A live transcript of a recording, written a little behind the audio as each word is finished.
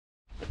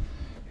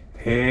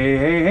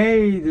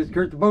Hey, this is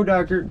Kurt the Boat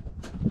Doctor.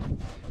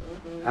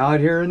 Out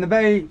here in the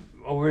bay,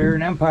 over here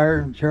in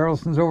Empire.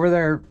 Charleston's over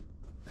there.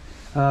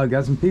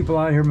 Got some people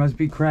out here, must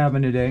be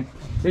crabbing today.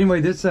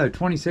 Anyway, this is a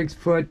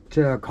 26-foot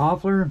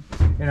koffler,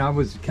 and I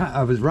was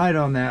right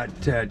on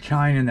that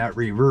chine in that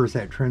reverse,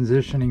 that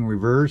transitioning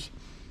reverse.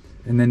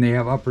 And then they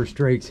have upper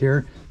strakes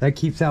here. That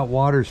keeps out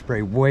water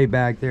spray way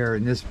back there.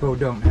 And this boat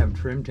don't have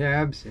trim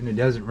tabs, and it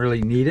doesn't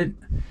really need it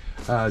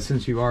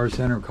since you are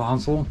center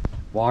console.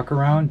 Walk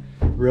around,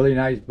 really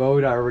nice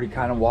boat. I already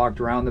kind of walked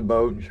around the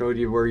boat and showed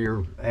you where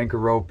your anchor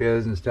rope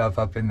is and stuff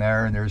up in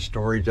there, and there's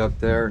storage up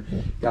there.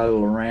 Got a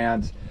little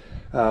rants.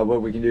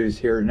 What we can do is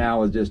here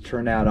now is just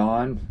turn that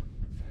on.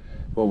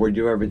 While we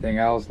do everything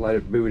else, let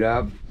it boot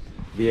up.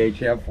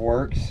 VHF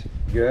works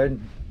good.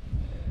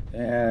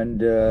 And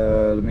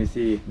let me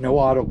see, no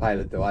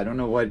autopilot though. I don't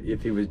know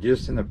if he was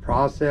just in the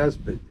process,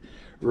 but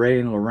Ray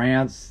and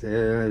Lawrence,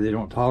 they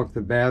don't talk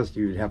the best.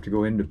 You'd have to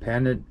go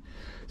independent.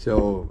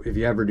 So if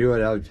you ever do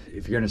it,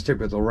 if you're gonna stick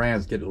with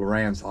Lawrence, get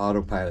Lawrence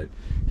autopilot.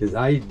 Because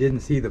I didn't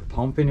see the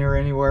pump in here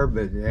anywhere,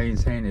 but I ain't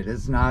saying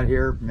it's not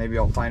here. Maybe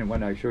I'll find it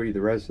when I show you the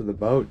rest of the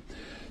boat.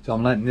 So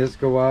I'm letting this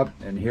go up,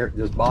 and here,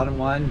 this bottom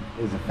one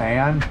is a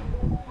fan,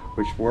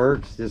 which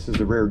works. This is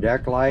the rear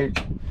deck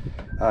light,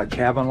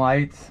 cabin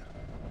lights.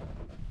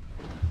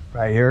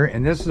 Right here,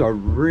 and this is a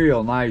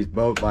real nice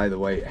boat, by the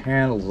way. It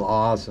handles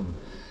awesome.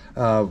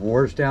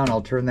 Wash down,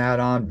 I'll turn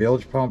that on.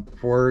 Bilge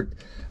pump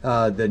worked.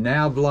 The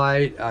nav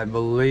light, I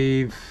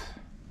believe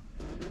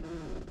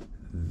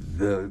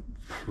the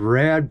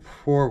red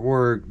port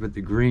worked, but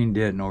the green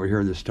didn't over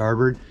here, the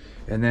starboard.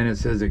 And then it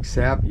says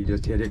accept. You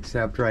just hit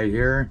accept right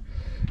here,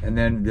 and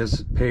then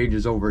this page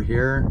is over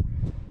here.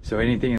 So anything